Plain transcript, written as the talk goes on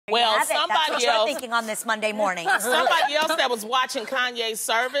Well, That's what somebody you're else thinking on this Monday morning. somebody else that was watching Kanye's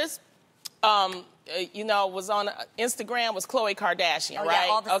service, you know, was on Instagram was Khloé Kardashian, Oh, right?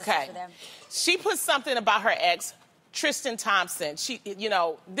 yeah, all the sisters okay. for them. She put something about her ex, Tristan Thompson. You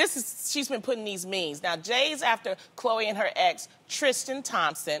know, she's been putting these memes. Now, days after Khloé and her ex, Tristan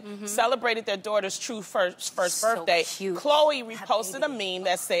Thompson, celebrated their daughter's true first birthday, cute. Khloé reposted a meme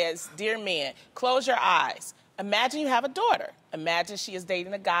that says, "Dear men, close your eyes. Imagine you have a daughter. Imagine she is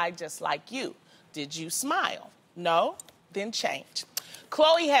dating a guy just like you. Did you smile? No? Then change."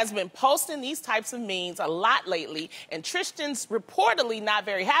 Khloé has been posting these types of memes a lot lately, and Tristan's reportedly not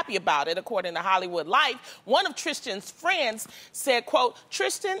very happy about it, according to Hollywood Life. One of Tristan's friends said, quote,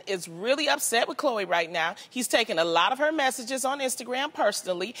 "Tristan is really upset with Khloé right now. He's taking a lot of her messages on Instagram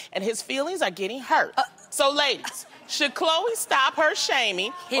personally, and his feelings are getting hurt." So, ladies, should Khloé stop her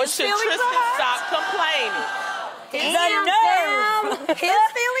shaming, or should Tristan stop complaining? The nerve. His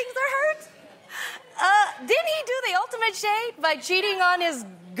feelings are hurt? Didn't he do the ultimate shade by cheating on his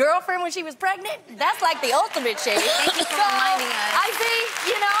girlfriend when she was pregnant? That's like the ultimate shade. Thank you for reminding us. I think,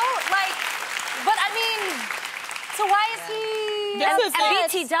 you know, like, but I mean, so why is he...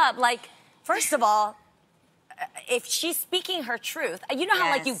 And BT Dub, like, first of all, if she's speaking her truth, you know how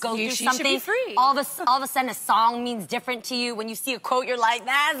like you go through something, should be free. all of a sudden a song means different to you. When you see a quote, you're like,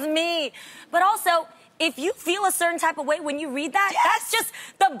 that's me. But also, if you feel a certain type of way when you read that, that's just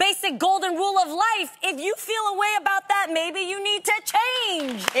the basic golden rule of life. If you feel a way about that, maybe you need to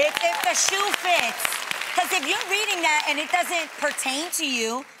change. If the shoe fits. Because if you're reading that and it doesn't pertain to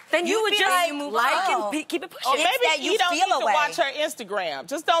you, then you would just like on. and keep it pushing. Or maybe that you you don't feel need to away. watch her Instagram.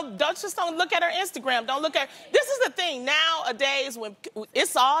 Just don't look at her Instagram. Don't look at. This is the thing nowadays when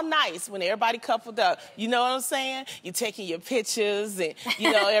it's all nice when everybody coupled up. You know what I'm saying? You're taking your pictures and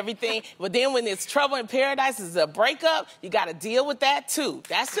you know everything. But then when it's trouble in paradise, it's a breakup. You got to deal with that too.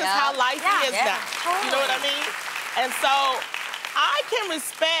 That's just how life is now. Totally. You know what I mean? And so I can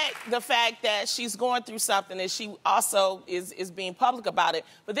respect the fact that she's going through something and she also is being public about it.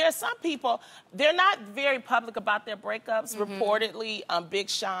 But there are some people, they're not very public about their breakups. Reportedly, Big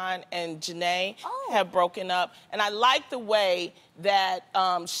Sean and Janae have broken up. And I like the way that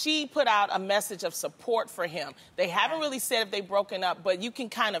she put out a message of support for him. They haven't really said if they've broken up, but you can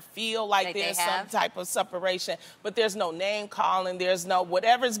kind of feel like there's some type of separation. But there's no name calling. There's no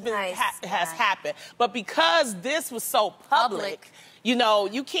whatever's been has happened. But because this was so public, you know,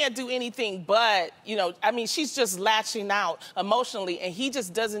 you can't do anything but, you know, I mean, she's just lashing out emotionally, and he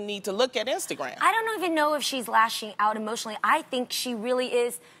just doesn't need to look at Instagram. I don't even know if she's lashing out emotionally. I think she really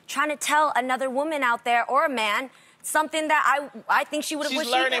is trying to tell another woman out there, or a man, something that I think she would have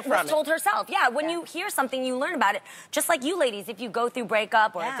wished she was told herself. Yeah, when you hear something, you learn about it. Just like you ladies, if you go through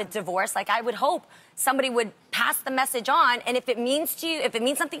breakup or if it's divorce, like I would hope somebody would pass the message on, and if it means to you, if it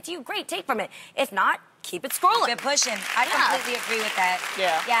means something to you, great, take from it. If not, keep it scrolling. Keep it pushing. I completely agree with that.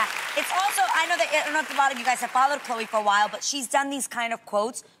 Yeah. Yeah. It's also, I don't know if a lot of you guys have followed Khloé for a while, but she's done these kind of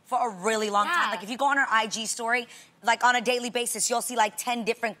quotes for a really long time. Like if you go on her IG story, like on a daily basis, you'll see like 10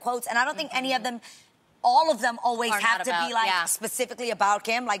 different quotes, and I don't think any of them, all of them always have to be like specifically about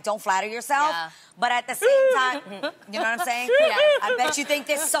Kim. Like, don't flatter yourself. But at the same time, you know what I'm saying? I bet you think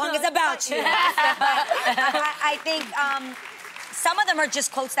this song is about you. I think some of them are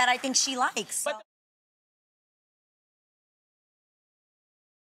just quotes that I think she likes. So.